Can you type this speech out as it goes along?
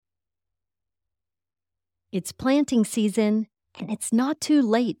It's planting season, and it's not too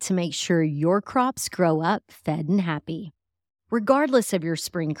late to make sure your crops grow up fed and happy. Regardless of your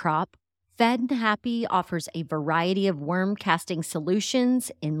spring crop, Fed and Happy offers a variety of worm casting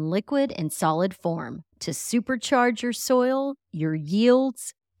solutions in liquid and solid form to supercharge your soil, your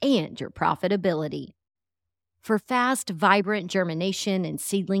yields, and your profitability. For fast, vibrant germination and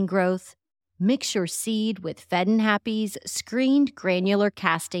seedling growth, mix your seed with Fed and Happy's screened granular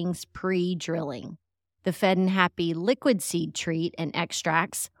castings pre-drilling. The Fed and Happy liquid seed treat and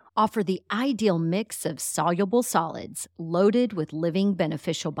extracts offer the ideal mix of soluble solids loaded with living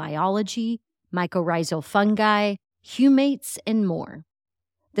beneficial biology, mycorrhizal fungi, humates, and more.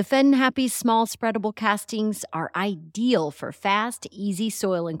 The Fed and Happy small spreadable castings are ideal for fast, easy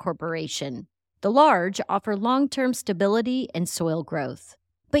soil incorporation. The large offer long-term stability and soil growth.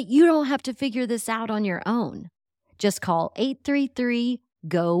 But you don't have to figure this out on your own. Just call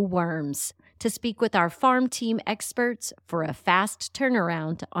 833-GO-WORMS to speak with our farm team experts for a fast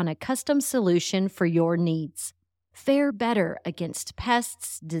turnaround on a custom solution for your needs. Fare better against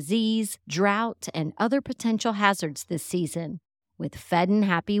pests, disease, drought, and other potential hazards this season with Fed and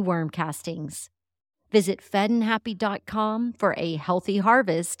Happy worm castings. Visit fedandhappy.com for a healthy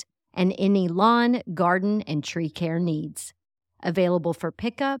harvest and any lawn, garden, and tree care needs. Available for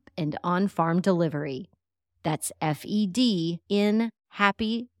pickup and on-farm delivery. That's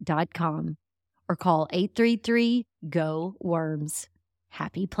FEDNhappy.com. Or call 833-GO-WORMS.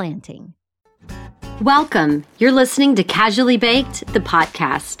 Happy planting. Welcome. You're listening to Casually Baked, the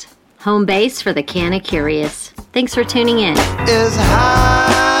podcast. Home base for the canna curious. Thanks for tuning in. It's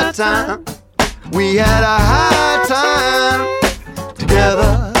high time. We had a high time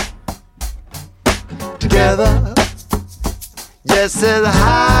together. Yes, it's a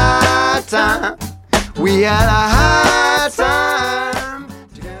high time. We had a high time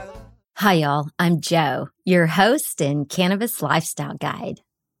together. Hi, y'all. I'm Jo, your host and cannabis lifestyle guide.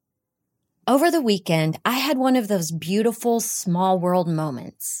 Over the weekend, I had one of those beautiful small world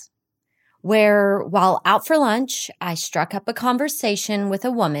moments where, while out for lunch, I struck up a conversation with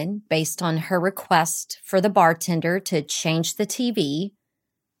a woman based on her request for the bartender to change the TV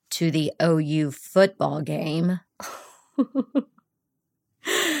to the OU football game.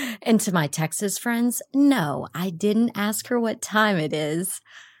 And to my Texas friends, no, I didn't ask her what time it is.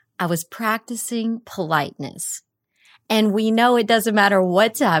 I was practicing politeness. And we know it doesn't matter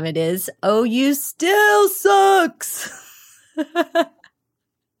what time it is, OU still sucks.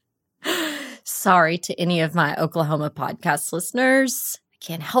 Sorry to any of my Oklahoma podcast listeners. I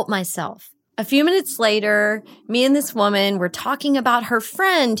can't help myself. A few minutes later, me and this woman were talking about her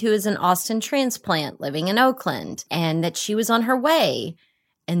friend who is an Austin transplant living in Oakland and that she was on her way.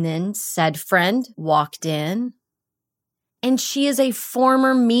 And then said friend walked in. And she is a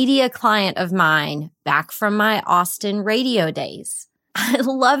former media client of mine back from my Austin radio days. I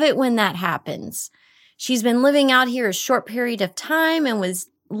love it when that happens. She's been living out here a short period of time and was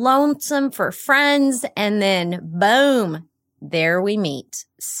lonesome for friends. And then boom, there we meet.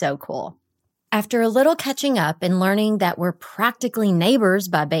 So cool. After a little catching up and learning that we're practically neighbors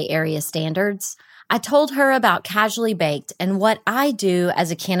by Bay Area standards, I told her about Casually Baked and what I do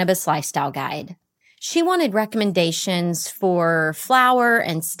as a cannabis lifestyle guide. She wanted recommendations for flower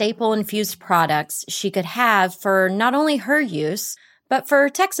and staple-infused products she could have for not only her use, but for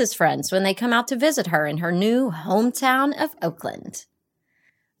Texas friends when they come out to visit her in her new hometown of Oakland.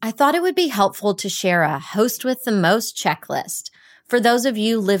 I thought it would be helpful to share a host with the most checklist for those of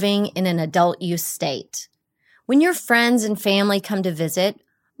you living in an adult use state. When your friends and family come to visit,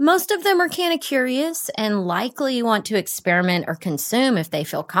 most of them are kind of curious and likely want to experiment or consume if they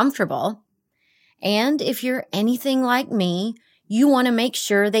feel comfortable. And if you're anything like me, you want to make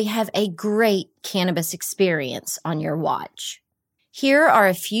sure they have a great cannabis experience on your watch. Here are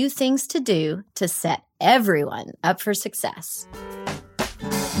a few things to do to set everyone up for success.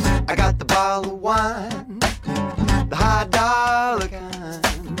 I got the bottle of wine, the high dollar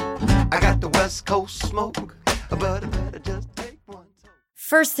kind. I got the West Coast smoke, but I better just take one.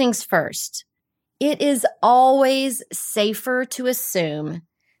 First things first, it is always safer to assume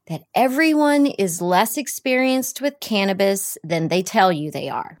that everyone is less experienced with cannabis than they tell you they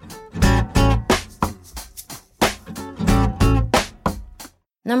are.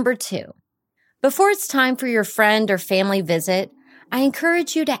 Number 2, before it's time for your friend or family visit, I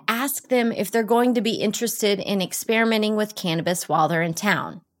encourage you to ask them if they're going to be interested in experimenting with cannabis while they're in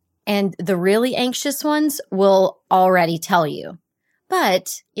town. And the really anxious ones will already tell you.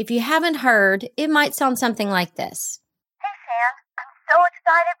 But if you haven't heard, it might sound something like this. Hey, Sam, I'm so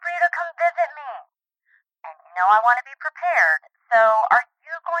excited for you to come visit me. And you know I want to be prepared, so are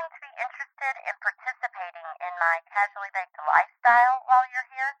you going to be interested in participating my casually baked lifestyle while you're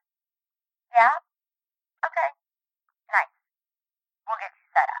here? Yeah? Okay. Nice. We'll get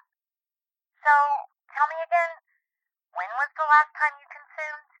you set up. So, tell me again, when was the last time you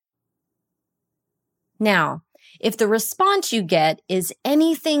consumed? Now, if the response you get is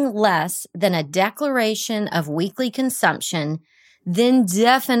anything less than a declaration of weekly consumption, then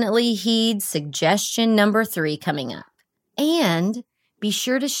definitely heed suggestion number 3 coming up. And be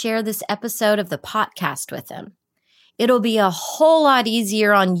sure to share this episode of the podcast with them. It'll be a whole lot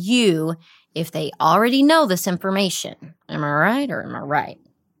easier on you if they already know this information. Am I right or am I right?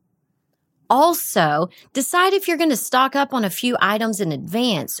 Also, decide if you're going to stock up on a few items in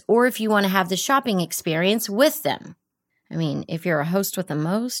advance or if you want to have the shopping experience with them. I mean, if you're a host with the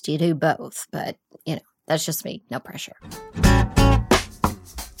most, you do both, but, that's just me. No pressure.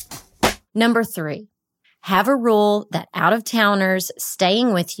 Number 3, have a rule that out-of-towners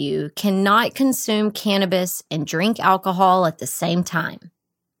staying with you cannot consume cannabis and drink alcohol at the same time.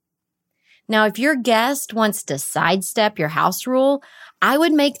 Now, if your guest wants to sidestep your house rule, I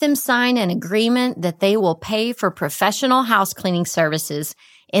would make them sign an agreement that they will pay for professional house cleaning services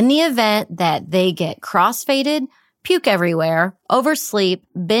in the event that they get cross-faded, puke everywhere, oversleep,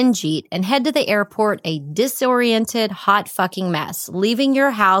 binge eat, and head to the airport a disoriented, hot fucking mess, leaving your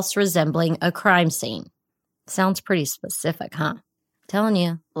house resembling a crime scene. Sounds pretty specific, huh? I'm telling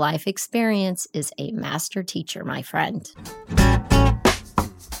you, life experience is a master teacher, my friend.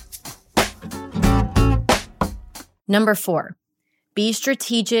 Number 4, be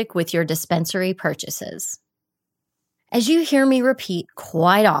strategic with your dispensary purchases. As you hear me repeat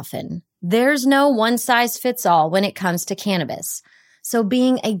quite often, there's no one-size-fits-all when it comes to cannabis. So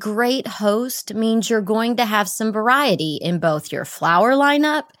being a great host means you're going to have some variety in both your flower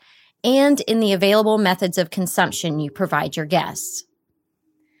lineup and in the available methods of consumption you provide your guests.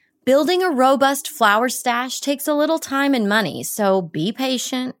 Building a robust flower stash takes a little time and money, so be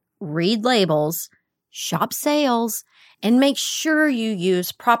patient, read labels, shop sales, and make sure you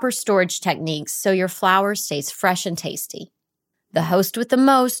use proper storage techniques so your flower stays fresh and tasty. The host with the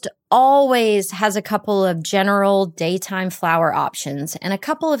most always has a couple of general daytime flower options and a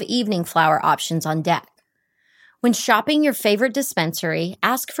couple of evening flower options on deck. When shopping your favorite dispensary,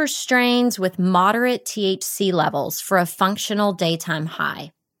 ask for strains with moderate THC levels for a functional daytime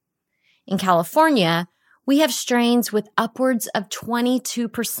high. In California, we have strains with upwards of 22%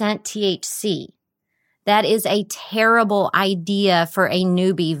 THC. That is a terrible idea for a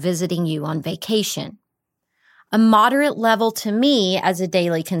newbie visiting you on vacation. A moderate level to me as a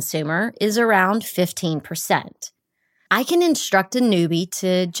daily consumer is around 15%. I can instruct a newbie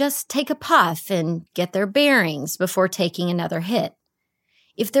to just take a puff and get their bearings before taking another hit.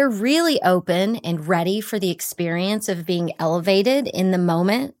 If they're really open and ready for the experience of being elevated in the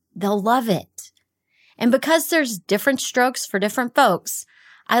moment, they'll love it. And because there's different strokes for different folks,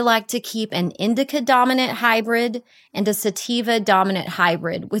 I like to keep an indica-dominant hybrid and a sativa-dominant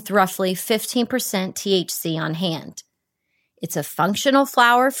hybrid with roughly 15% THC on hand. It's a functional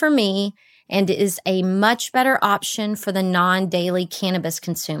flower for me and is a much better option for the non-daily cannabis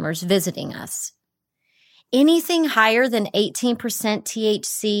consumers visiting us. Anything higher than 18%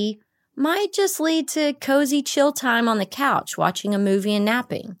 THC might just lead to cozy chill time on the couch watching a movie and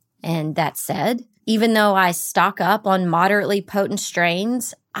napping. And that said, even though I stock up on moderately potent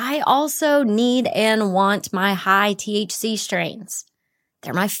strains, I also need and want my high THC strains.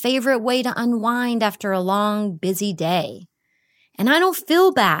 They're my favorite way to unwind after a long, busy day. And I don't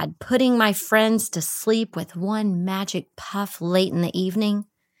feel bad putting my friends to sleep with one magic puff late in the evening.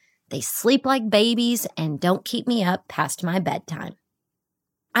 They sleep like babies and don't keep me up past my bedtime.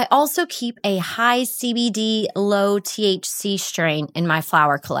 I also keep a high CBD, low THC strain in my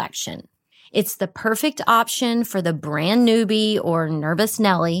flower collection. It's the perfect option for the brand newbie or nervous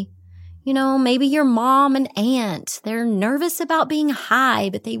Nelly. Maybe your mom and aunt. They're nervous about being high,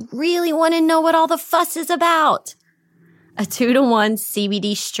 but they really want to know what all the fuss is about. A 2-to-1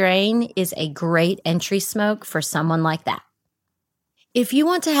 CBD strain is a great entry smoke for someone like that. If you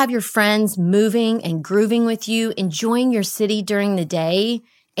want to have your friends moving and grooving with you, enjoying your city during the day,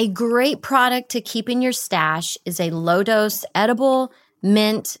 a great product to keep in your stash is a low-dose edible,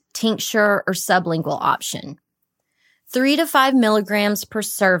 mint, tincture, or sublingual option. 3 to 5 milligrams per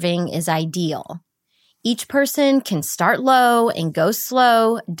serving is ideal. Each person can start low and go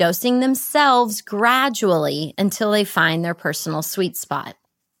slow, dosing themselves gradually until they find their personal sweet spot.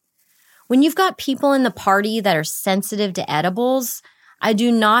 When you've got people in the party that are sensitive to edibles, I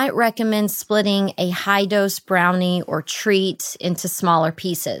do not recommend splitting a high-dose brownie or treat into smaller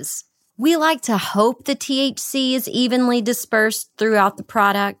pieces. We like to hope the THC is evenly dispersed throughout the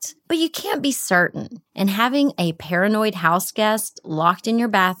product, but you can't be certain. And having a paranoid house guest locked in your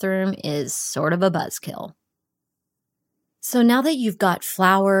bathroom is sort of a buzzkill. So now that you've got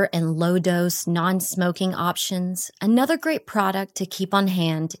flower and low-dose non-smoking options, another great product to keep on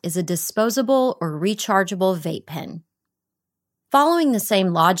hand is a disposable or rechargeable vape pen. Following the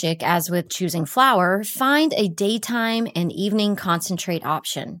same logic as with choosing flower, find a daytime and evening concentrate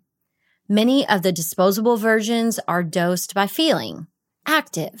option. Many of the disposable versions are dosed by feeling: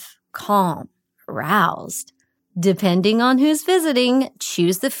 active, calm, aroused. Depending on who's visiting,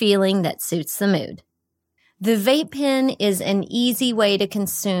 choose the feeling that suits the mood. The vape pen is an easy way to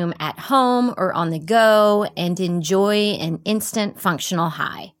consume at home or on the go and enjoy an instant functional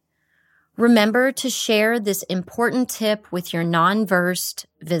high. Remember to share this important tip with your non-versed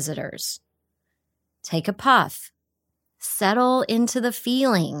visitors. Take a puff, settle into the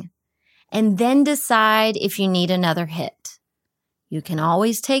feeling, and then decide if you need another hit. You can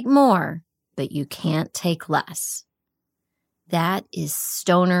always take more, but you can't take less. That is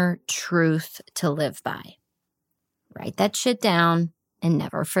stoner truth to live by. Write that shit down and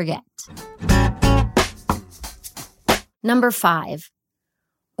never forget. Number 5,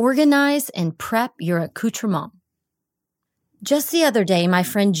 organize and prep your accoutrement. Just the other day, my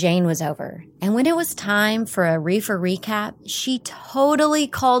friend Jane was over, and when it was time for a reefer recap, she totally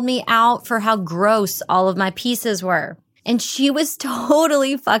called me out for how gross all of my pieces were. And she was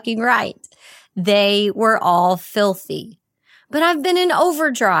totally fucking right. They were all filthy. But I've been in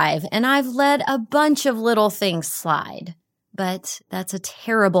overdrive, and I've let a bunch of little things slide. But that's a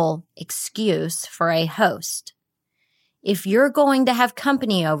terrible excuse for a host. If you're going to have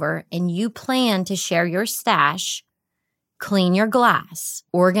company over and you plan to share your stash, clean your glass,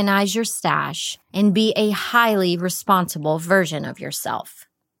 organize your stash, and be a highly responsible version of yourself.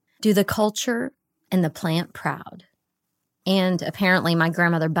 Do the culture and the plant proud. And apparently my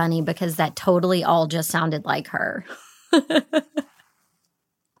grandmother Bunny, because that totally all just sounded like her.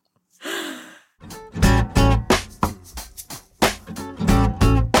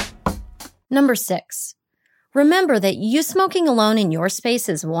 Number 6. Remember that you smoking alone in your space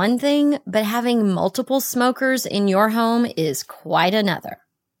is one thing, but having multiple smokers in your home is quite another.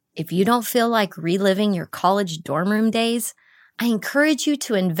 If you don't feel like reliving your college dorm room days, I encourage you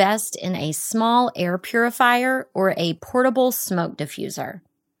to invest in a small air purifier or a portable smoke diffuser.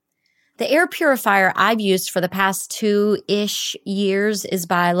 The air purifier I've used for the past 2-ish years is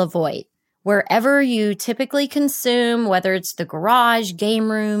by Levoit. Wherever you typically consume, whether it's the garage,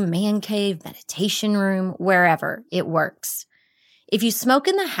 game room, man cave, meditation room, wherever, it works. If you smoke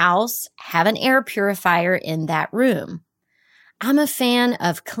in the house, have an air purifier in that room. I'm a fan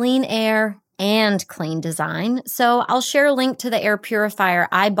of clean air and clean design, so I'll share a link to the air purifier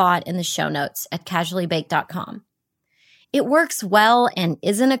I bought in the show notes at casuallybaked.com. It works well and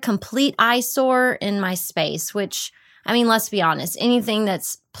isn't a complete eyesore in my space, which, I mean, let's be honest, anything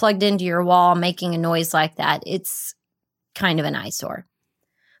that's plugged into your wall making a noise like that, it's kind of an eyesore.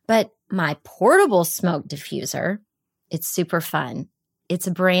 But my portable smoke diffuser, it's super fun. It's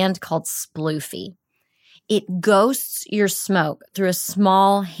a brand called Sploofy. It ghosts your smoke through a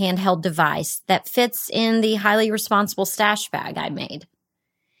small handheld device that fits in the highly responsible stash bag I made.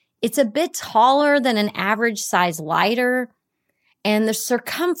 It's a bit taller than an average size lighter, and the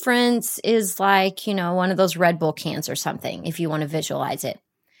circumference is like, one of those Red Bull cans or something, if you want to visualize it.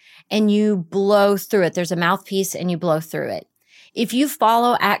 And you blow through it. There's a mouthpiece and you blow through it. If you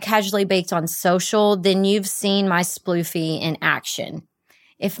follow at Casually Baked on social, then you've seen my Sploofy in action.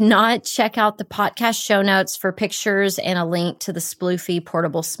 If not, check out the podcast show notes for pictures and a link to the Sploofy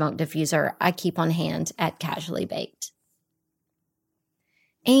portable smoke diffuser I keep on hand at Casually Baked.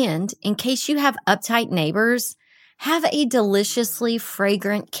 And in case you have uptight neighbors, have a deliciously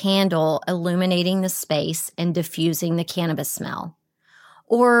fragrant candle illuminating the space and diffusing the cannabis smell.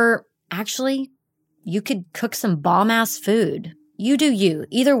 Or actually, you could cook some bomb-ass food. You do you.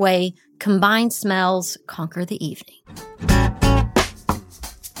 Either way, combined smells conquer the evening.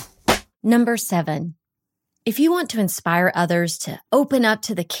 Number 7. If you want to inspire others to open up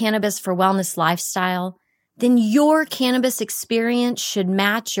to the cannabis for wellness lifestyle, then your cannabis experience should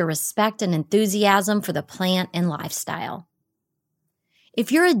match your respect and enthusiasm for the plant and lifestyle.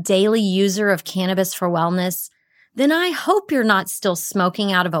 If you're a daily user of cannabis for wellness, then I hope you're not still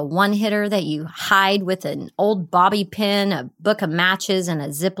smoking out of a one-hitter that you hide with an old bobby pin, a book of matches, and a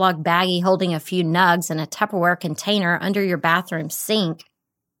Ziploc baggie holding a few nugs in a Tupperware container under your bathroom sink.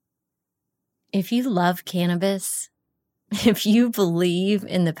 If you love cannabis, if you believe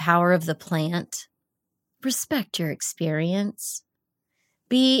in the power of the plant, respect your experience.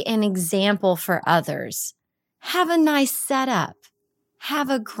 Be an example for others. Have a nice setup. Have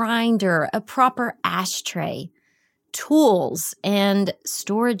a grinder, a proper ashtray, tools, and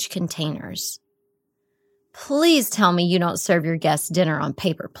storage containers. Please tell me you don't serve your guests dinner on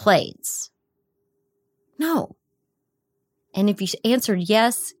paper plates. No. And if you answered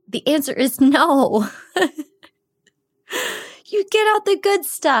yes, the answer is no. You get out the good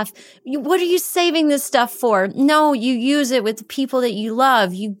stuff. What are you saving this stuff for? No, you use it with the people that you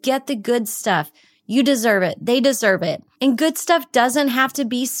love. You get the good stuff. You deserve it. They deserve it. And good stuff doesn't have to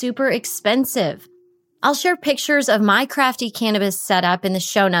be super expensive. I'll share pictures of my crafty cannabis setup in the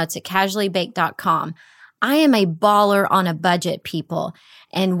show notes at casuallybaked.com. I am a baller on a budget, people.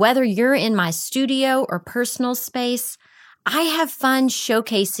 And whether you're in my studio or personal space, I have fun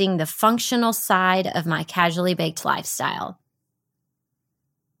showcasing the functional side of my casually baked lifestyle.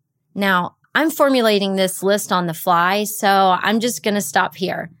 Now, I'm formulating this list on the fly, so I'm just going to stop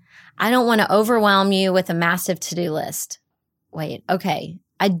here. I don't want to overwhelm you with a massive to-do list. Wait, okay.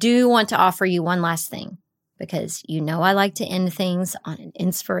 I do want to offer you one last thing, because you know I like to end things on an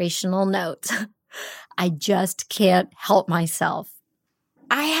inspirational note. I just can't help myself.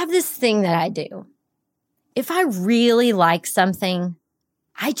 I have this thing that I do. If I really like something,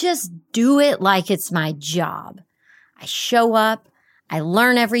 I just do it like it's my job. I show up, I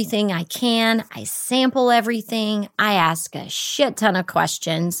learn everything I can, I sample everything, I ask a shit ton of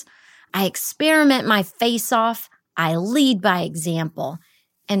questions, I experiment my face off, I lead by example,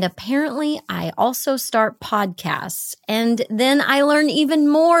 and apparently I also start podcasts, and then I learn even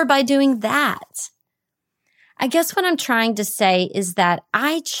more by doing that. I guess what I'm trying to say is that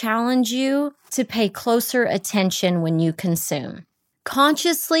I challenge you to pay closer attention when you consume.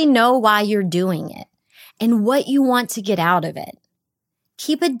 Consciously know why you're doing it and what you want to get out of it.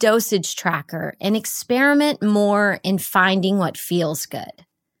 Keep a dosage tracker and experiment more in finding what feels good.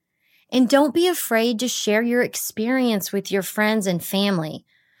 And don't be afraid to share your experience with your friends and family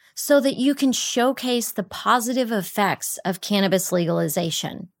so that you can showcase the positive effects of cannabis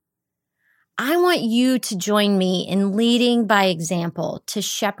legalization. I want you to join me in leading by example to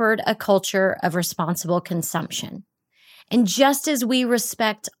shepherd a culture of responsible consumption. And just as we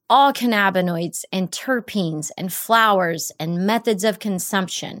respect all cannabinoids and terpenes and flowers and methods of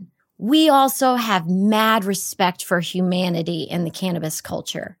consumption, we also have mad respect for humanity in the cannabis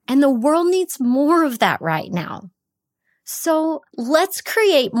culture. And the world needs more of that right now. So let's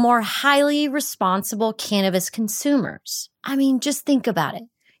create more highly responsible cannabis consumers. I mean, just think about it.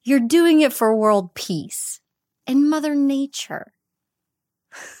 You're doing it for world peace and Mother Nature.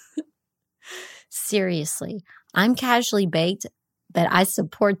 Seriously, I'm casually baked, but I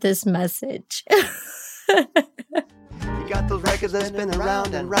support this message. You got those records that spin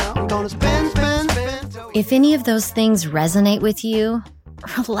around and round. I'm gonna spin. If any of those things resonate with you,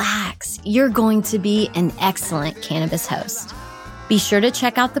 relax. You're going to be an excellent cannabis host. Be sure to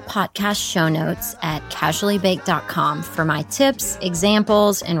check out the podcast show notes at casuallybaked.com for my tips,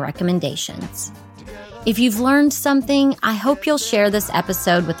 examples, and recommendations. If you've learned something, I hope you'll share this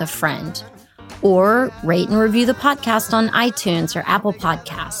episode with a friend or rate and review the podcast on iTunes or Apple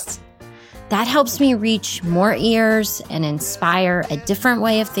Podcasts. That helps me reach more ears and inspire a different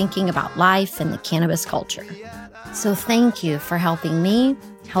way of thinking about life and the cannabis culture. So thank you for helping me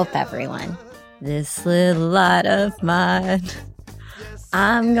help everyone. This little light of mine,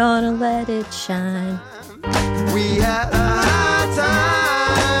 I'm gonna let it shine. We had a high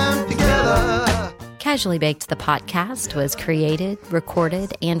time together. Casually Baked, the podcast, was created,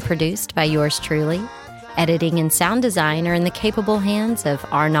 recorded, and produced by yours truly. Editing and sound design are in the capable hands of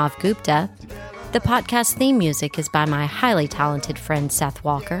Arnav Gupta. The podcast theme music is by my highly talented friend Seth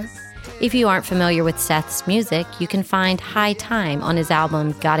Walker. If you aren't familiar with Seth's music, you can find High Time on his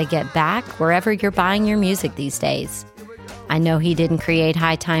album Gotta Get Back wherever you're buying your music these days. I know he didn't create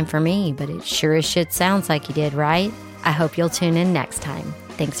High Time for me, but it sure as shit sounds like he did, right? I hope you'll tune in next time.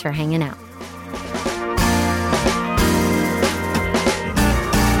 Thanks for hanging out.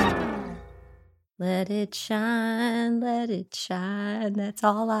 Let it shine, that's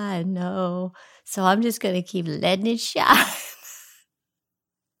all I know. So I'm just going to keep letting it shine.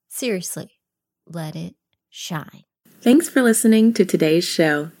 Seriously, let it shine. Thanks for listening to today's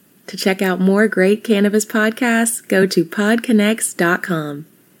show. To check out more great cannabis podcasts, go to podconnects.com.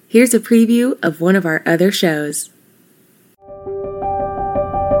 Here's a preview of one of our other shows.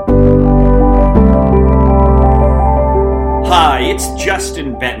 Hi, it's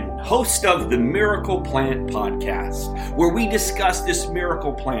Justin Benton. host of the Miracle Plant Podcast, where we discuss this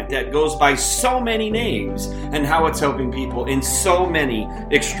miracle plant that goes by so many names and how it's helping people in so many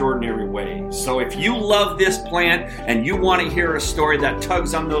extraordinary ways. So if you love this plant and you want to hear a story that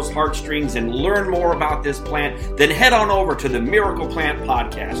tugs on those heartstrings and learn more about this plant, then head on over to the Miracle Plant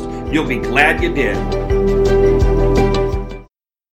Podcast. You'll be glad you did.